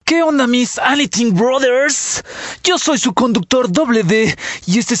¿Qué onda, mis Anything Brothers? Yo soy su conductor Doble D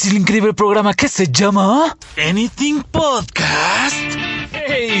y este es el increíble programa que se llama Anything Podcast.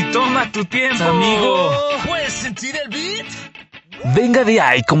 ¡Hey! Toma tu tiempo, amigo. ¿Puedes sentir el beat? Venga de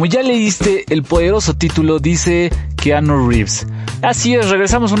ahí, como ya leíste, el poderoso título dice Keanu Reeves. Así es,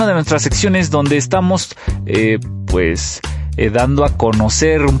 regresamos a una de nuestras secciones donde estamos, dando a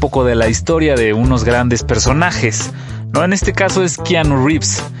conocer un poco de la historia de unos grandes personajes, ¿no? En este caso es Keanu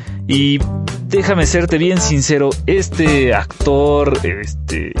Reeves. Y déjame serte bien sincero, este actor,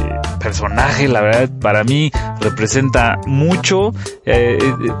 personaje, la verdad, para mí representa mucho.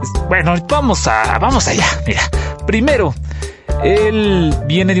 Bueno, vamos allá. Mira, primero, él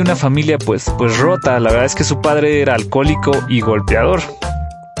viene de una familia pues rota. La verdad es que su padre era alcohólico y golpeador.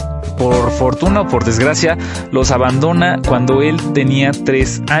 Por fortuna o por desgracia, los abandona cuando él tenía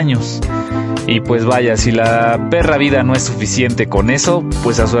 3 años. Y pues vaya, si la perra vida no es suficiente con eso,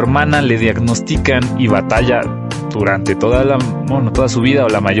 pues a su hermana le diagnostican y batalla durante toda su vida o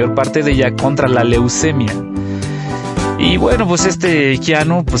la mayor parte de ella contra la leucemia. Y bueno, pues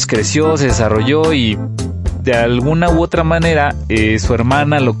Keanu pues creció, se desarrolló y de alguna u otra manera su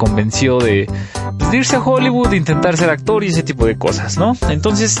hermana lo convenció de irse a Hollywood, de intentar ser actor y ese tipo de cosas, ¿no?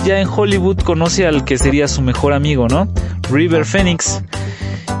 Entonces ya en Hollywood conoce al que sería su mejor amigo, ¿no? River Phoenix.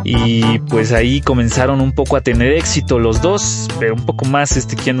 Y pues ahí comenzaron un poco a tener éxito los dos, pero un poco más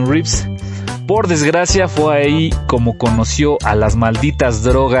Keanu Reeves. Por desgracia fue ahí como conoció a las malditas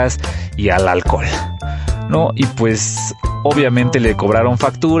drogas y al alcohol, ¿no? Y pues obviamente le cobraron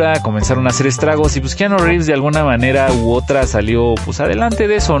factura, comenzaron a hacer estragos y pues Keanu Reeves de alguna manera u otra salió pues adelante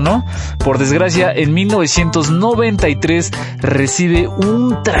de eso, ¿no? Por desgracia en 1993 recibe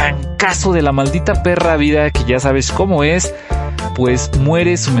un trancazo de la maldita perra vida que ya sabes cómo es, pues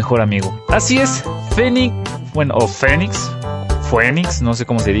muere su mejor amigo. Así es, Phoenix, no sé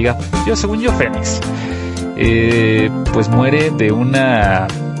cómo se diga, según yo Phoenix, pues muere de una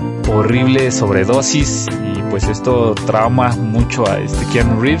horrible sobredosis y pues esto trauma mucho a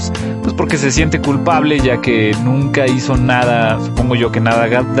Keanu Reeves, pues porque se siente culpable ya que nunca hizo nada, supongo yo que nada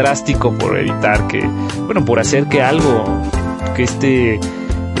drástico por evitar por hacer que algo, que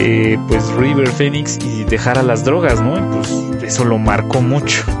pues River Phoenix y dejara las drogas, ¿no? Pues eso lo marcó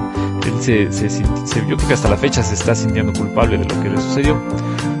mucho. Él yo creo que hasta la fecha se está sintiendo culpable de lo que le sucedió.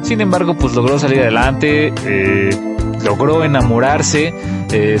 Sin embargo, pues logró salir adelante, logró enamorarse,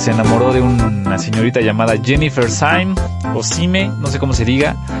 se enamoró de una señorita llamada Jennifer Syme, o Sime, no sé cómo se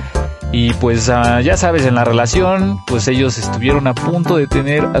diga. Y pues ya sabes, en la relación, pues ellos estuvieron a punto de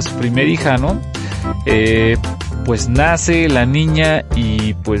tener a su primer hija, ¿no? Pues nace la niña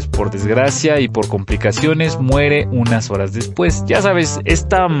y pues por desgracia y por complicaciones muere unas horas después. Ya sabes,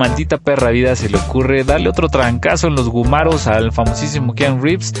 esta maldita perra vida se le ocurre darle otro trancazo en los gumaros al famosísimo Keanu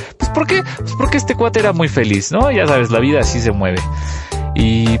Reeves. Pues ¿por qué? Pues porque este cuate era muy feliz, ¿no? Ya sabes, la vida así se mueve.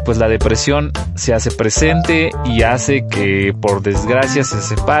 Y pues la depresión se hace presente y hace que por desgracia se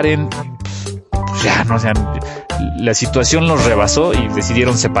separen. Pues ya no sean... La situación los rebasó y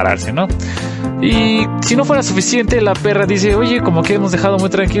decidieron separarse, ¿no? Y si no fuera suficiente, la perra dice, oye, como que hemos dejado muy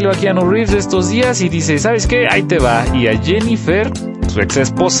tranquilo a Keanu Reeves estos días, y dice, ¿sabes qué? Ahí te va. Y a Jennifer, su ex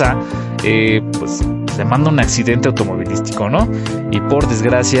esposa, pues le manda un accidente automovilístico, ¿no? Y por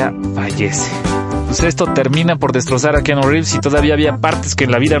desgracia fallece. Pues esto termina por destrozar a Keanu Reeves y todavía había partes que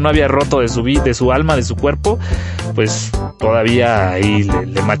en la vida no había roto de su alma, de su cuerpo, pues todavía ahí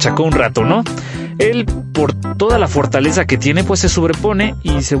le machacó un rato, ¿no? Él, por toda la fortaleza que tiene, pues se sobrepone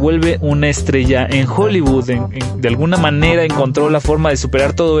y se vuelve una estrella en Hollywood. De alguna manera encontró la forma de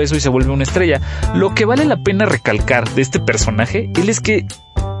superar todo eso y se vuelve una estrella. Lo que vale la pena recalcar de este personaje, es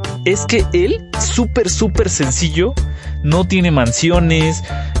que él, súper sencillo, no tiene mansiones,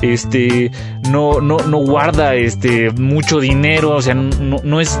 no guarda mucho dinero, o sea,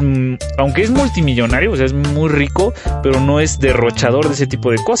 no es, aunque es multimillonario, o sea, es muy rico, pero no es derrochador de ese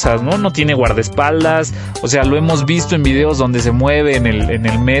tipo de cosas, ¿no? No tiene guardaespaldas, o sea, lo hemos visto en videos donde se mueve en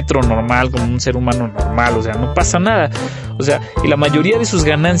el metro normal, como un ser humano normal, o sea, no pasa nada, o sea, y la mayoría de sus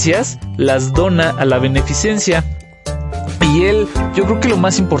ganancias las dona a la beneficencia. Y él, yo creo que lo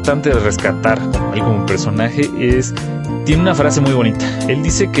más importante de rescatar a él como personaje tiene una frase muy bonita. Él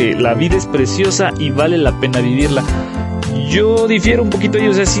dice que la vida es preciosa y vale la pena vivirla. Yo difiero un poquito de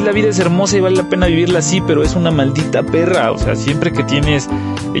ello, o sea, sí, la vida es hermosa y vale la pena vivirla así, pero es una maldita perra, o sea, siempre que tienes...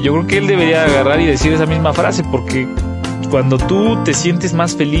 Yo creo que él debería agarrar y decir esa misma frase, porque cuando tú te sientes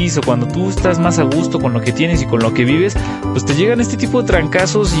más feliz o cuando tú estás más a gusto con lo que tienes y con lo que vives, pues te llegan este tipo de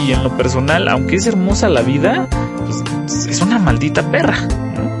trancazos y en lo personal, aunque es hermosa la vida, pues es una maldita perra,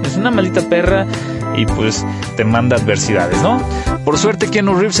 ¿no? Es una maldita perra y pues te manda adversidades, ¿no? Por suerte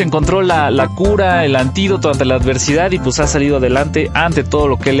Keanu Reeves encontró la cura, el antídoto ante la adversidad y pues ha salido adelante ante todo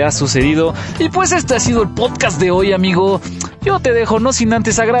lo que le ha sucedido. Y pues este ha sido el podcast de hoy, amigo. Yo te dejo no sin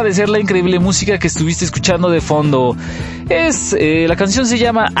antes agradecer la increíble música que estuviste escuchando de fondo. La canción se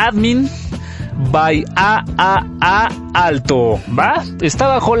llama Admin by AAA Alto, ¿va? Está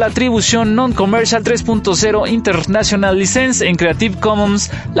bajo la atribución Non-Commercial 3.0 International License en Creative Commons.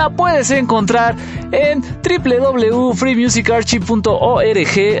 La puedes encontrar en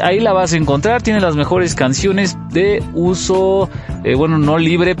www.freemusicarchive.org. Ahí la vas a encontrar. Tiene las mejores canciones de uso, no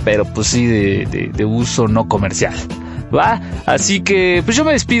libre, pero pues sí de uso no comercial, ¿va? Así que pues yo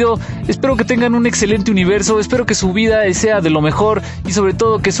me despido. Espero que tengan un excelente universo. Espero que su vida sea de lo mejor y sobre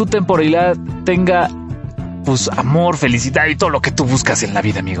todo que su temporalidad tenga pues amor, felicidad y todo lo que tú buscas en la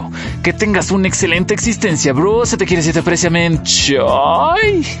vida, amigo. Que tengas una excelente existencia, bro. Se te quiere, se te aprecia, men.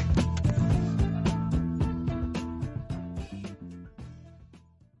 Chai.